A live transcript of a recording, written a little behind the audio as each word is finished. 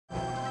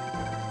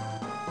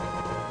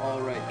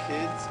Alright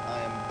kids,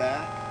 I am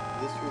back.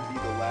 This will be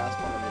the last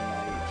one of the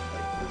night,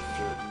 like for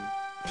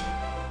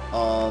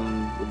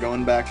certain. We're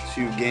going back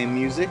to game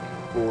music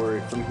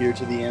for From Here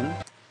to the End.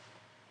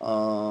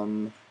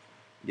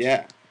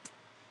 Yeah.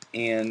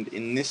 And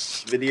in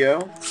this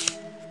video,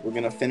 we're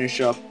gonna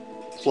finish up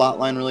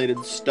plotline related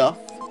stuff.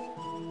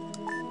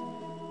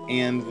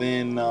 And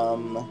then,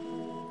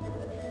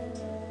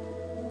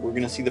 we're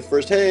gonna see the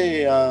first,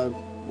 hey,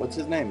 what's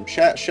his name?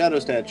 Shadow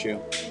Statue.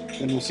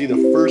 Then we'll see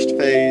the first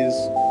phase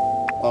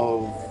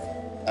of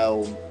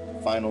our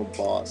final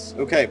boss.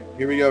 Okay,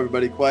 here we go,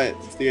 everybody. Quiet.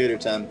 It's theater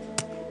time.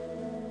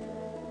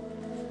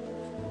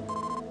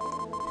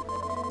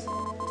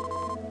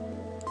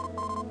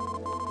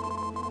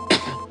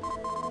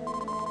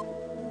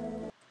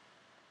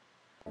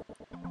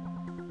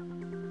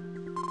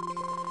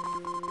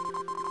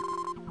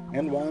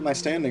 And why am I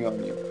standing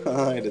on you?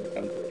 I did that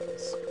on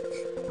purpose.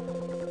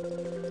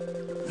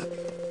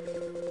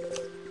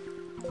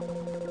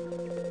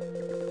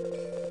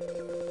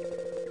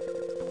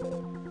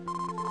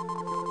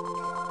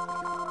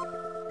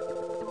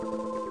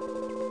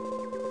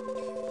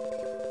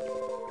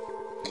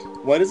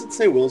 Why does it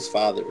say Will's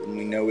father when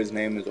we know his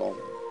name is Olman?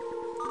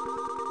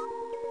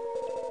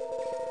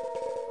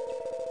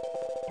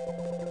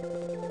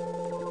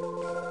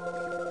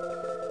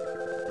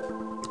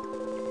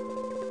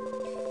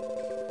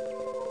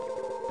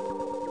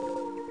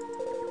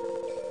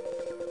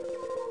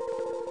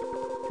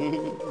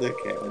 The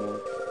camel.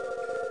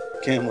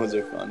 Camels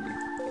are funny.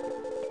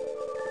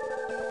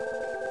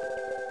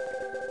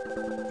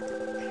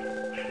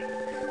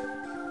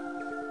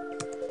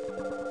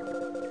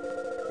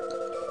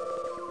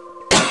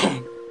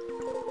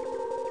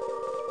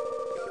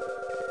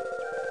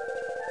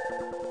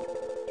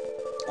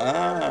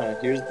 Ah,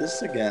 here's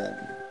this again.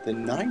 The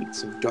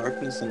Knights of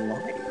Darkness and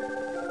Light.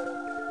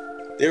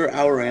 They're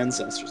our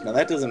ancestors. Now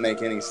that doesn't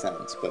make any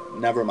sense, but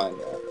never mind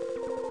that.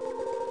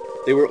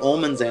 They were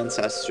Olman's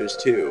ancestors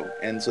too,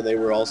 and so they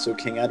were also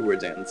King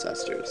Edward's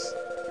ancestors.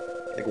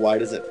 Like, why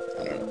does it...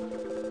 I don't know.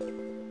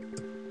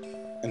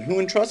 And who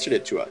entrusted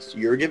it to us?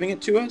 You're giving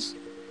it to us?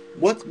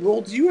 What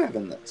role do you have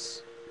in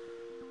this?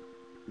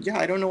 Yeah,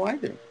 I don't know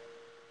either.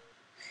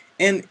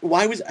 And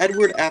why was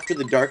Edward after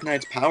the Dark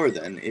Knight's power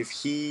then? If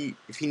he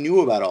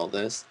knew about all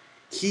this,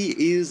 he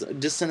is a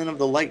descendant of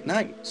the Light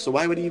Knight. So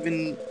why would he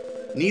even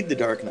need the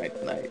Dark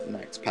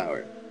Knight's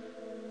power?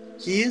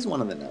 He is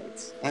one of the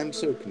knights. I'm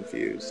so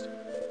confused.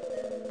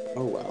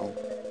 Oh well.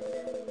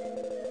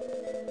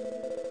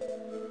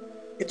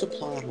 It's a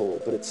plot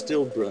hole, but it's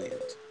still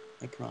brilliant.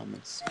 I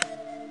promise.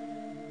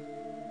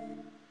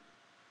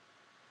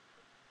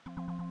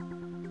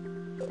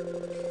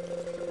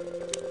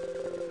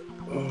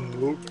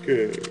 Oh,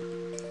 okay.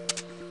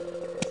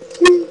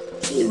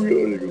 I'm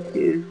yawning up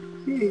there.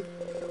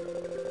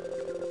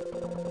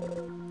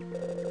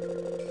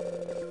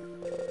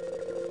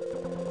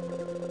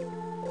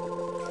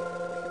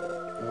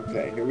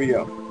 Okay, here we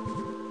go.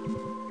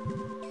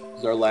 This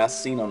is our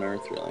last scene on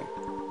Earth, really.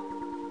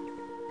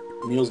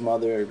 Neil's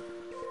mother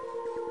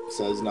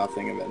says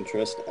nothing of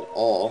interest at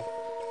all.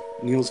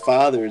 Neil's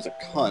father is a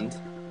cunt.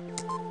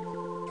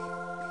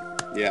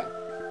 Yeah,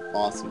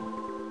 awesome.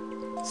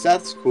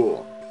 Seth's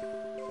cool.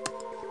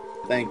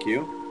 Thank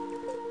you.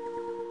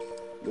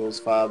 Will's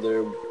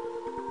father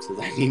says,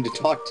 I need to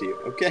talk to you.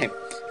 Okay.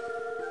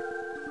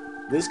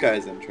 This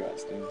guy's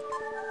interesting.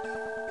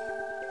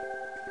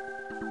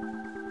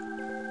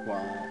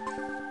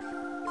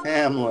 Wow.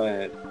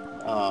 Hamlet.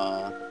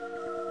 Aww.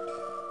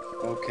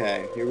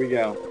 Okay, here we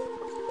go.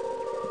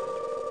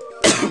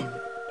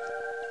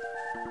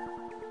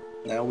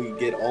 Now we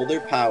get all their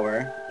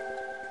power.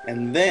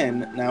 And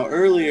then, now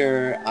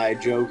earlier, I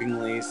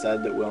jokingly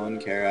said that Will and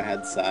Kara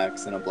had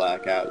sex and a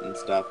blackout and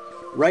stuff.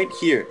 Right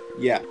here,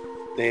 yeah.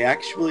 They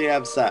actually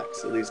have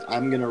sex. At least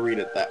I'm gonna read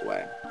it that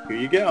way. Here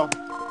you go.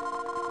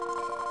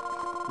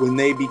 When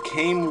they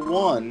became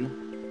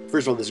one...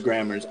 First of all, this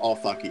grammar is all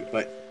fucky,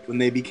 but when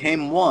they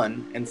became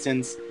one, and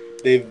since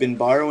they've been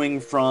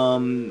borrowing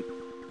from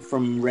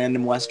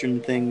random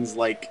Western things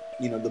like,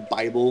 you know, the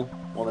Bible.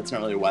 Well, that's not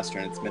really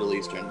Western, it's Middle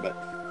Eastern, but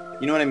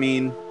you know what I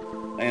mean?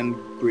 And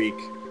Greek.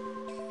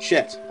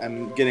 Shit,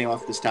 I'm getting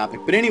off this topic.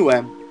 But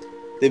anyway,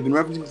 they've been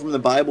referencing from the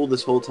Bible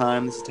this whole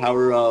time. This is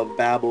Tower of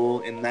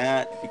Babel, in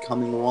that,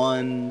 becoming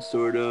one,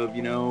 sort of,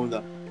 you know,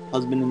 the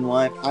husband and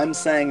wife. I'm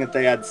saying that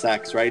they had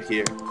sex right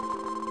here.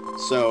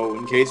 So,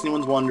 in case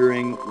anyone's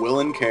wondering, Will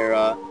and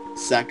Kara,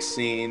 sex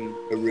scene,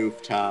 a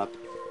rooftop.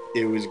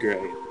 It was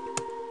great.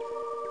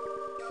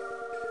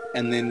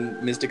 And then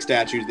mystic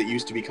statues that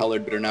used to be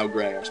colored but are now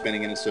gray are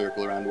spinning in a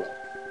circle around Will.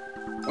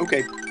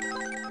 Okay.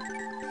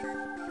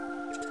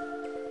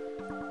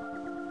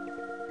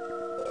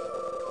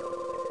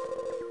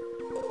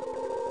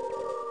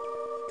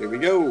 There we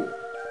go.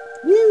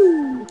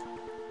 Woo!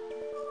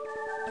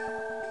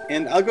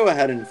 And I'll go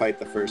ahead and fight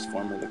the first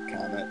form of the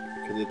comet,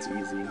 because it's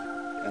easy.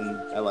 And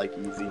I like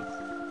easy.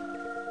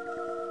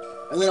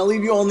 And then I'll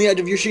leave you all on the edge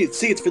of your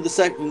seats for the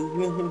second...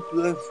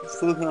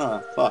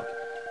 Fuck.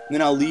 And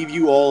then I'll leave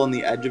you all on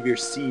the edge of your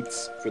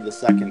seats for the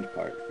second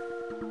part.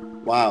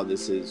 Wow,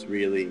 this is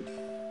really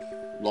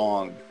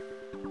long.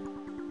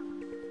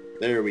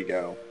 There we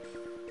go.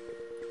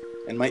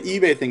 And my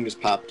eBay thing just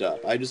popped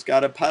up. I just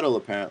got a pedal,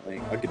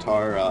 apparently. A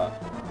guitar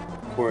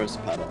chorus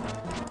pedal.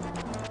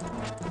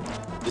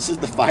 This is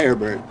the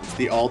Firebird. It's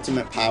the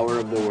ultimate power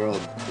of the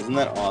world. Isn't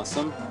that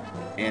awesome?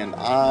 And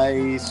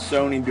I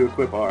so need to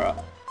equip Aura.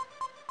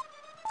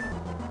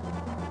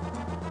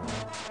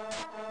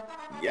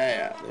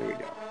 Yeah, there we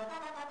go.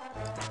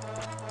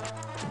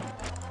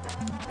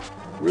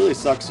 It really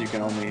sucks you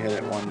can only hit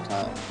it one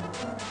time.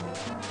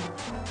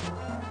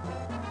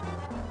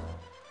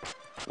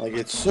 Like,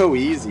 it's so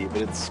easy,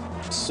 but it's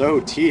so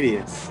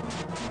tedious.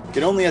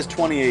 It only has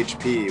 20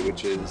 HP,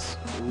 which is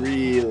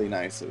really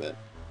nice of it.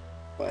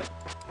 But,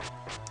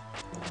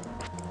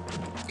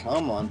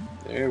 come on.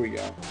 There we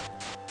go.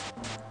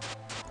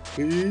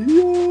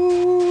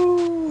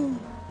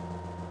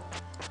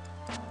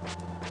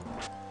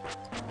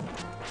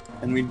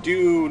 And we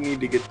do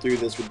need to get through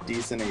this with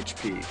decent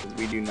HP, because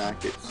we do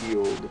not get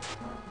healed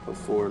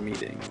before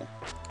meeting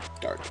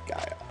Dark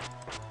Gaia.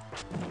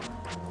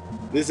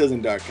 This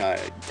isn't Dark Gaia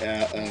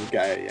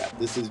yet.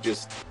 This is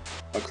just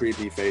a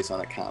creepy face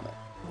on a comet,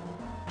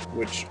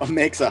 which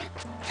makes a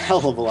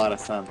hell of a lot of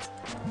sense.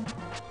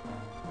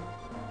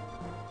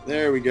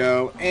 There we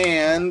go.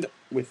 And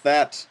with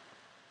that,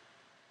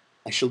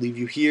 I shall leave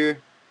you here.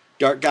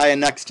 Dark Gaia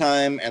next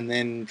time, and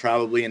then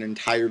probably an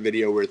entire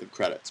video worth of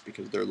credits,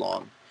 because they're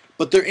long.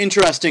 But they're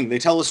interesting. They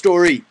tell a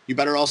story. You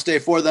better all stay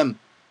for them.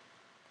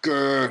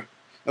 Grr.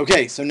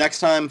 Okay, so next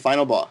time,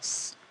 final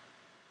boss.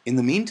 In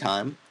the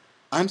meantime,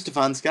 I'm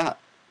Stefan Scott.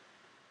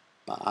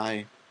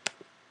 Bye.